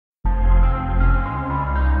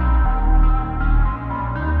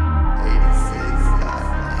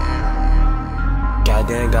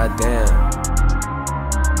goddamn, goddamn.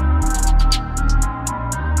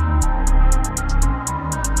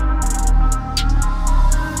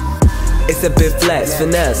 It's a bit flex,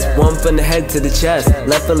 finesse, one from the head to the chest,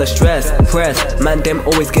 left full of stress, press, man them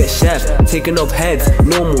always get chef, taking up heads,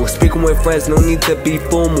 normal, speaking with friends, no need to be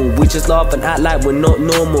formal, we just laugh and act like we're not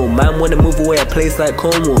normal, man wanna move away a place like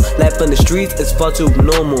Cornwall, life on the streets is far too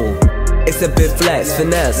normal. It's a bit flex,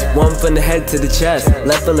 finesse, one from the head to the chest,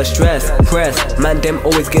 left full of stress, press, man them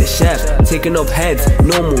always get chef, taking up heads,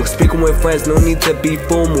 normal, speaking with friends, no need to be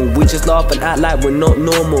formal, we just laugh and act like we're not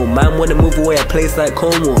normal, man wanna move away a place like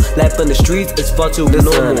Cornwall, life on the streets is far too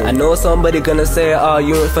normal. I know somebody gonna say, oh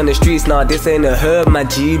you ain't from the streets, nah this ain't a herb my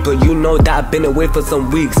G, but you know that I've been away for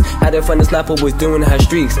some weeks, had a friend the snapper was doing her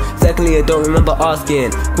streaks, secondly I don't remember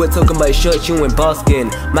asking, quit talking about your shirt you ain't basking,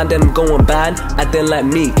 man them going bad, acting like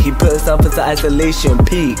me, he put himself into isolation,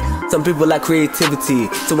 peak. Some people like creativity,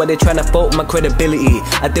 so when they tryna fault my credibility,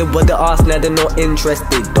 I did what they asked, now they're not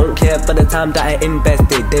interested. Don't care for the time that I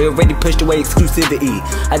invested, they already pushed away exclusivity.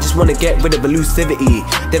 I just wanna get rid of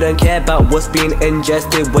elusivity. They don't care about what's being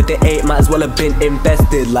ingested, what they ate might as well have been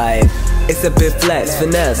invested. Like, it's a bit flex,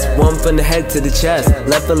 finesse, one from the head to the chest,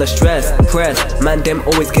 left full of stress, press, man them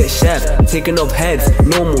always get chef, taking up heads,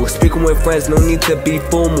 normal, speaking with friends, no need to be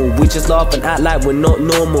formal, we just laugh and act like we're not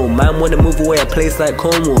normal, man wanna move away a place like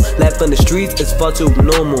Cornwall, life on the streets is far too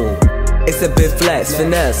normal. It's a bit flex,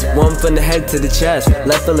 finesse, one from the head to the chest,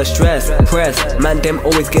 left full of stress, press, man them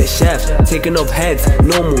always get chef, taking up heads,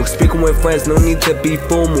 normal, speaking with friends, no need to be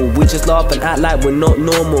formal, we just laugh and act like we're not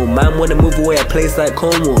normal, man wanna move away a place like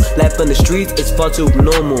Cornwall, life on the streets is far too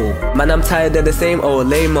normal. Man I'm tired of the same old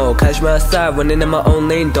lame-o, catch me outside running in my own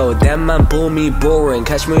lane though, damn man bore me boring,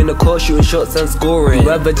 catch me in the court shooting shots and scoring,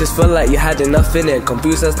 whoever just felt like you had enough in it,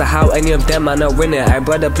 confused as to how any of them are not winning, I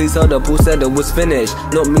brother please hold up who said it was finished,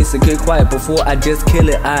 not me so keep quiet before I just kill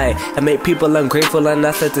it. I make people ungrateful and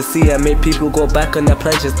I sad to see. I make people go back on their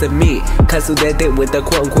plans just to meet, cancel their date with the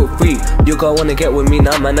quote unquote freak. You gon' wanna get with me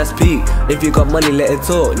now man, that's peak. If you got money let it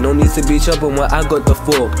talk, no need to be trouble when I got the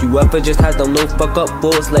fork. You ever just had them no fuck up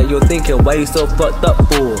balls, like you're thinking why you so fucked up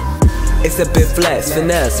for? It's a bit flex,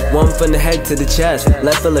 finesse, one from the head to the chest,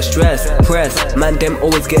 left full of stress, press, man them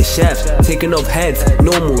always get chef, taking up heads,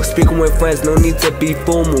 normal, speaking with friends, no need to be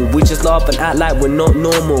formal, we just laugh and act like we're not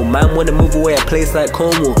normal, man wanna move away a place like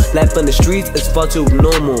Cornwall, life on the streets is far too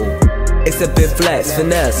normal. It's a bit flex,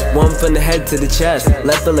 finesse, one from the head to the chest,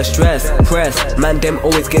 left full of stress, press, man them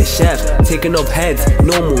always get chef, taking up heads,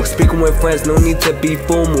 normal, speaking with friends, no need to be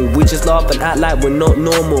formal, we just laugh and act like we're not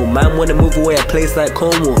normal, man wanna move away a place like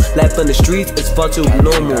Cornwall, life on the streets is far too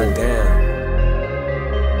normal. Goddamn.